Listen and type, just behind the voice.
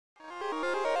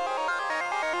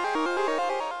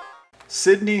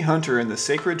Sydney Hunter and the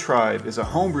Sacred Tribe is a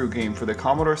homebrew game for the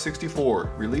Commodore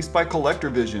 64 released by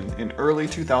CollectorVision in early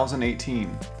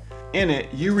 2018. In it,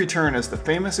 you return as the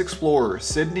famous explorer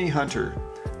Sydney Hunter.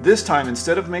 This time,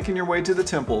 instead of making your way to the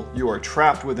temple, you are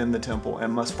trapped within the temple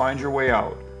and must find your way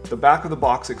out. The back of the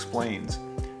box explains.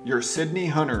 You're Sydney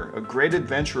Hunter, a great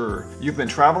adventurer. You've been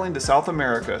traveling to South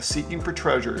America seeking for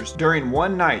treasures. During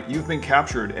one night, you've been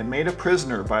captured and made a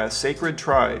prisoner by a sacred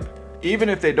tribe. Even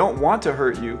if they don't want to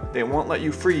hurt you, they won't let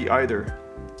you free either.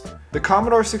 The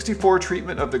Commodore 64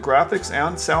 treatment of the graphics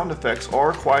and sound effects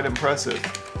are quite impressive.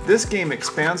 This game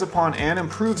expands upon and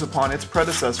improves upon its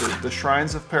predecessor, the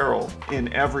Shrines of Peril,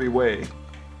 in every way.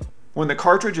 When the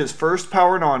cartridge is first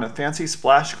powered on, a fancy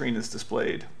splash screen is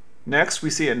displayed. Next, we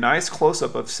see a nice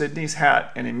close-up of Sydney's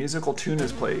hat and a musical tune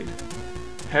is played.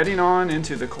 Heading on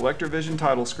into the CollectorVision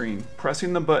title screen,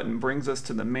 pressing the button brings us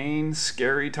to the main,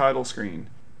 scary title screen,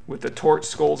 with the torch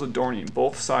skulls adorning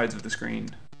both sides of the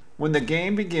screen. When the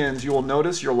game begins, you will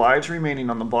notice your lives remaining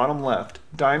on the bottom left,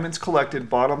 diamonds collected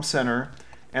bottom center,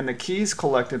 and the keys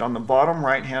collected on the bottom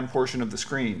right-hand portion of the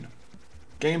screen.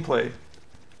 Gameplay.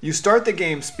 You start the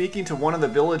game speaking to one of the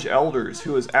village elders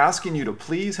who is asking you to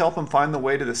please help him find the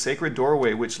way to the sacred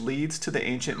doorway which leads to the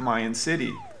ancient Mayan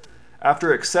city.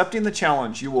 After accepting the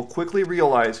challenge, you will quickly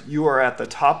realize you are at the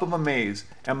top of a maze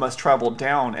and must travel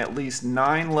down at least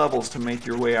 9 levels to make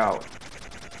your way out.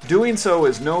 Doing so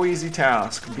is no easy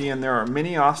task, being there are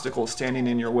many obstacles standing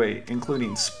in your way,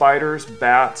 including spiders,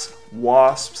 bats,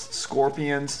 wasps,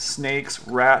 scorpions, snakes,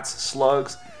 rats,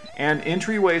 slugs, and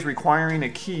entryways requiring a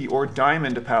key or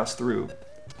diamond to pass through.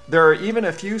 There are even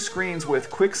a few screens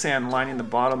with quicksand lining the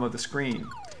bottom of the screen.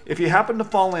 If you happen to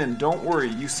fall in, don't worry,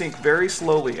 you sink very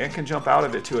slowly and can jump out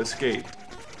of it to escape.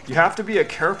 You have to be a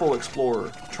careful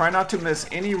explorer. Try not to miss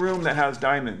any room that has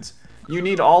diamonds. You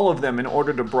need all of them in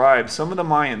order to bribe some of the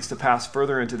Mayans to pass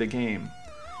further into the game.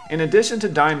 In addition to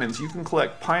diamonds, you can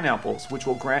collect pineapples, which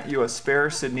will grant you a spare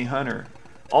Sydney Hunter.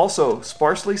 Also,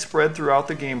 sparsely spread throughout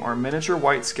the game are miniature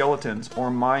white skeletons, or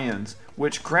Mayans,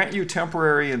 which grant you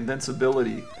temporary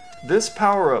invincibility. This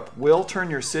power-up will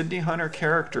turn your Sydney Hunter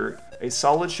character a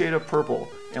solid shade of purple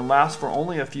and lasts for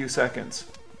only a few seconds.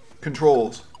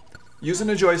 Controls. Using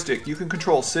a joystick, you can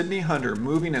control Sydney Hunter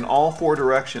moving in all 4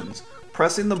 directions.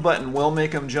 Pressing the button will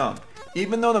make him jump.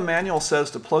 Even though the manual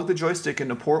says to plug the joystick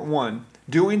into port 1,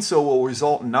 doing so will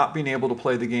result in not being able to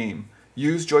play the game.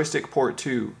 Use joystick port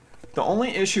 2. The only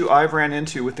issue I've ran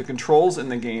into with the controls in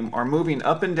the game are moving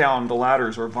up and down the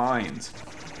ladders or vines.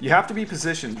 You have to be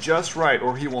positioned just right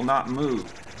or he will not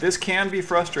move. This can be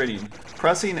frustrating.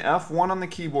 Pressing F1 on the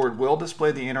keyboard will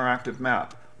display the interactive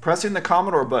map. Pressing the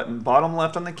Commodore button bottom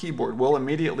left on the keyboard will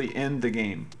immediately end the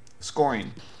game.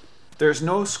 Scoring. There's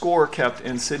no score kept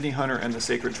in Sydney Hunter and the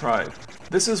Sacred Tribe.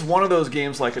 This is one of those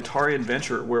games like Atari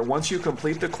Adventure where once you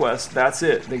complete the quest, that's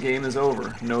it, the game is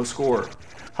over, no score.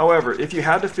 However, if you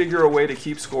had to figure a way to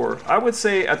keep score, I would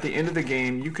say at the end of the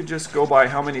game you could just go by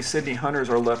how many Sydney Hunters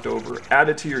are left over,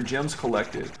 added to your gems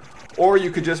collected. Or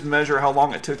you could just measure how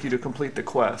long it took you to complete the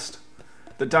quest.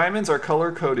 The diamonds are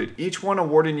color-coded, each one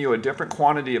awarding you a different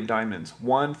quantity of diamonds,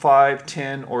 1, 5,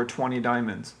 10, or 20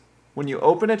 diamonds. When you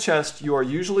open a chest, you are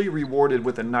usually rewarded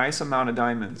with a nice amount of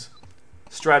diamonds.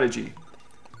 Strategy.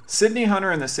 Sydney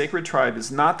Hunter and the Sacred Tribe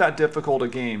is not that difficult a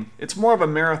game, it's more of a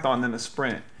marathon than a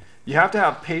sprint. You have to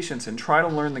have patience and try to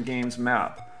learn the game's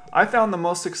map. I found the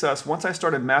most success once I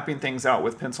started mapping things out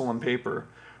with pencil and paper.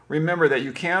 Remember that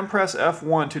you can press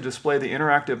F1 to display the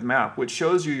interactive map, which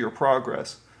shows you your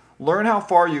progress. Learn how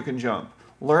far you can jump.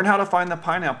 Learn how to find the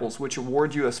pineapples, which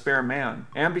award you a spare man.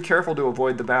 And be careful to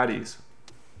avoid the baddies.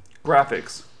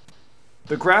 Graphics.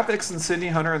 The graphics in Sydney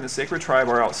Hunter and the Sacred Tribe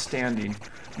are outstanding.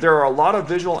 There are a lot of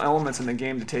visual elements in the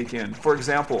game to take in. For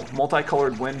example,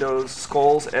 multicolored windows,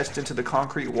 skulls etched into the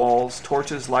concrete walls,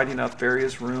 torches lighting up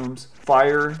various rooms,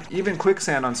 fire, even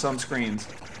quicksand on some screens.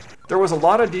 There was a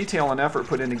lot of detail and effort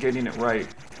put into getting it right.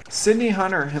 Sydney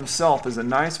Hunter himself is a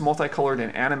nice multicolored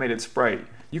and animated sprite.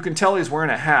 You can tell he's wearing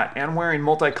a hat and wearing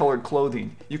multicolored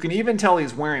clothing. You can even tell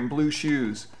he's wearing blue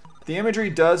shoes. The imagery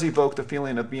does evoke the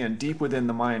feeling of being deep within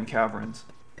the Mayan caverns.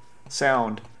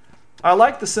 Sound. I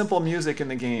like the simple music in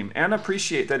the game and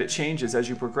appreciate that it changes as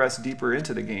you progress deeper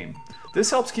into the game.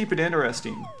 This helps keep it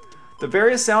interesting. The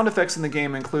various sound effects in the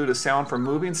game include a sound for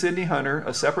moving Sydney Hunter,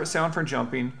 a separate sound for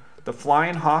jumping. The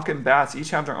flying hawk and bats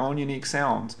each have their own unique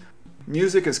sounds.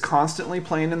 Music is constantly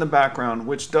playing in the background,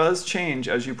 which does change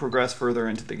as you progress further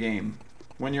into the game.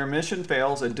 When your mission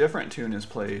fails, a different tune is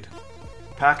played.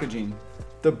 Packaging.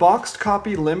 The boxed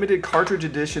copy limited cartridge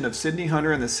edition of Sydney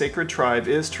Hunter and the Sacred Tribe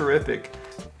is terrific.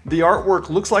 The artwork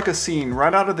looks like a scene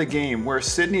right out of the game where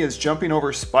Sydney is jumping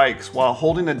over spikes while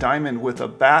holding a diamond with a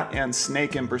bat and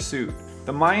snake in pursuit.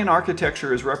 The Mayan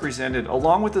architecture is represented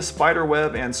along with the spider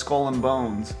web and skull and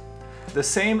bones. The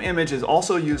same image is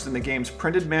also used in the game's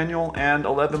printed manual and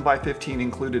 11x15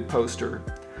 included poster.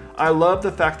 I love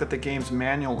the fact that the game's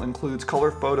manual includes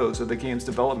color photos of the game's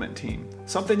development team,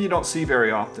 something you don't see very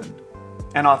often.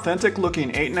 An authentic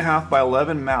looking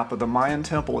 8.5x11 map of the Mayan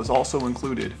temple is also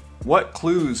included. What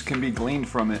clues can be gleaned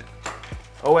from it?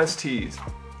 OSTs.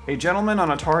 A gentleman on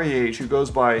Atari Age who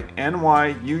goes by NYUUNDERE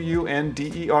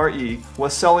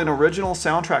was selling original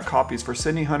soundtrack copies for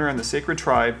Sydney Hunter and the Sacred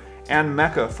Tribe and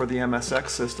Mecha for the MSX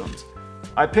systems.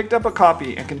 I picked up a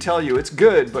copy and can tell you it's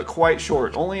good but quite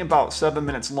short, only about 7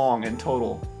 minutes long in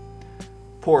total.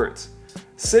 Ports.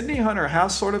 Sydney Hunter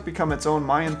has sort of become its own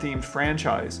Mayan-themed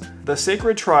franchise. The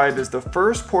Sacred Tribe is the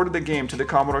first port of the game to the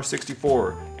Commodore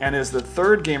 64 and is the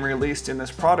third game released in this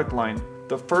product line,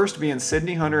 the first being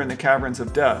Sydney Hunter and the Caverns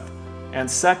of Death, and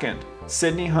second,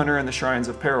 Sydney Hunter and the Shrines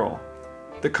of Peril.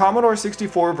 The Commodore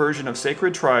 64 version of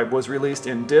Sacred Tribe was released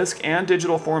in disc and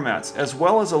digital formats, as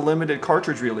well as a limited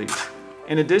cartridge release.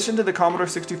 In addition to the Commodore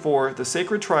 64, the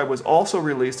Sacred Tribe was also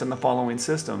released in the following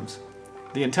systems: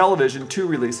 the Intellivision 2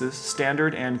 releases,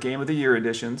 Standard and Game of the Year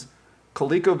editions,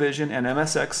 ColecoVision and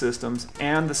MSX systems,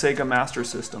 and the Sega Master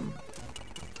System.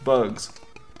 Bugs.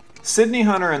 Sydney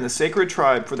Hunter and the Sacred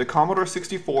Tribe for the Commodore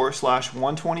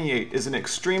 64/128 is an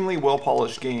extremely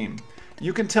well-polished game.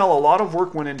 You can tell a lot of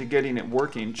work went into getting it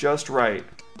working just right.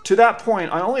 To that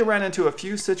point, I only ran into a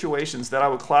few situations that I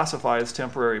would classify as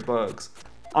temporary bugs.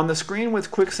 On the screen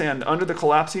with quicksand under the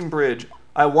collapsing bridge,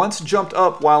 I once jumped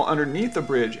up while underneath the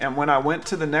bridge, and when I went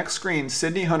to the next screen,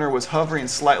 Sydney Hunter was hovering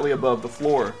slightly above the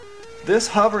floor. This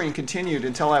hovering continued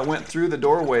until I went through the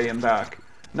doorway and back.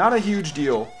 Not a huge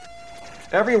deal.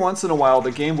 Every once in a while the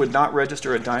game would not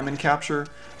register a diamond capture,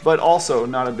 but also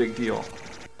not a big deal.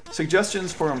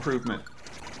 Suggestions for improvement.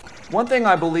 One thing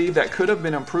I believe that could have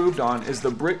been improved on is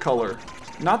the brick color.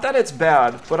 Not that it's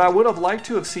bad, but I would have liked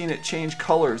to have seen it change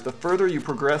colors the further you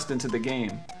progressed into the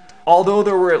game. Although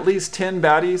there were at least 10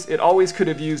 baddies, it always could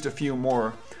have used a few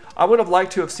more. I would have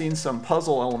liked to have seen some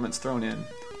puzzle elements thrown in.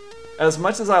 As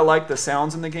much as I like the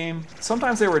sounds in the game,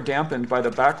 sometimes they were dampened by the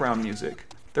background music.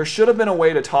 There should have been a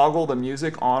way to toggle the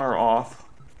music on or off.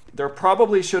 There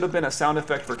probably should have been a sound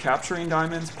effect for capturing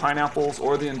diamonds, pineapples,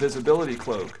 or the invisibility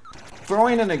cloak.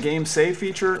 Throwing in a game save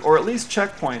feature, or at least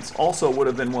checkpoints, also would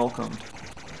have been welcomed.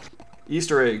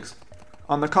 Easter eggs.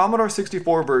 On the Commodore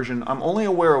 64 version, I'm only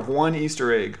aware of one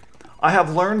Easter egg. I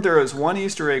have learned there is one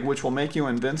Easter egg which will make you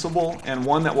invincible, and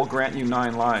one that will grant you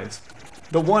 9 lives.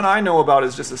 The one I know about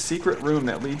is just a secret room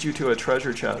that leads you to a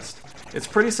treasure chest. It's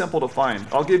pretty simple to find.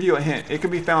 I'll give you a hint. It can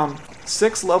be found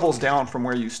 6 levels down from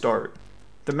where you start.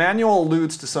 The manual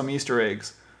alludes to some Easter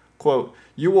eggs. Quote,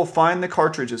 "You will find the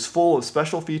cartridge is full of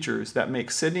special features that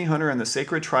make Sydney Hunter and the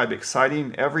Sacred Tribe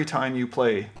exciting every time you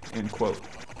play." End quote.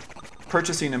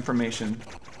 Purchasing information.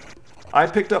 I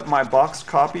picked up my boxed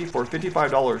copy for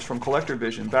 $55 from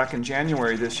CollectorVision back in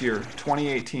January this year,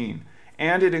 2018,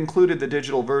 and it included the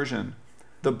digital version.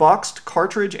 The boxed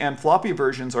cartridge and floppy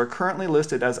versions are currently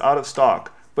listed as out of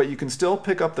stock, but you can still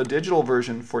pick up the digital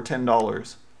version for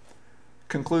 $10.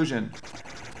 Conclusion.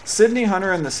 Sydney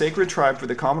Hunter and the Sacred Tribe for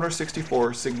the Commodore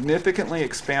 64 significantly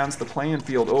expands the playing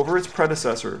field over its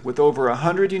predecessor with over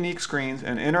 100 unique screens,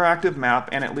 an interactive map,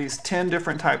 and at least 10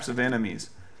 different types of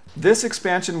enemies. This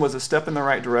expansion was a step in the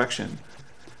right direction.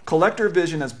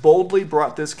 CollectorVision has boldly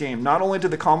brought this game not only to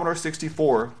the Commodore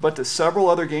 64, but to several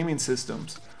other gaming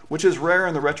systems, which is rare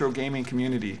in the retro gaming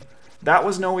community. That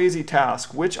was no easy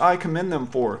task, which I commend them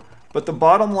for. But the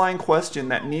bottom line question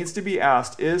that needs to be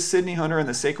asked is Sydney Hunter and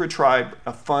the Sacred Tribe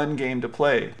a fun game to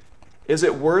play? Is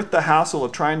it worth the hassle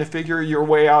of trying to figure your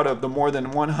way out of the more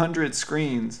than 100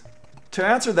 screens? To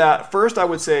answer that, first I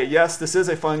would say yes, this is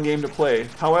a fun game to play.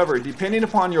 However, depending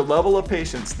upon your level of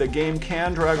patience, the game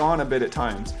can drag on a bit at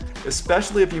times,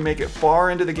 especially if you make it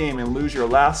far into the game and lose your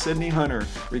last Sydney Hunter,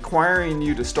 requiring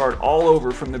you to start all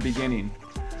over from the beginning.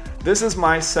 This is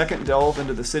my second delve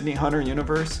into the Sydney Hunter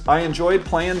universe. I enjoyed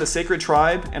playing the Sacred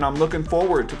Tribe, and I'm looking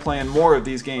forward to playing more of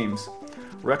these games.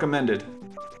 Recommended.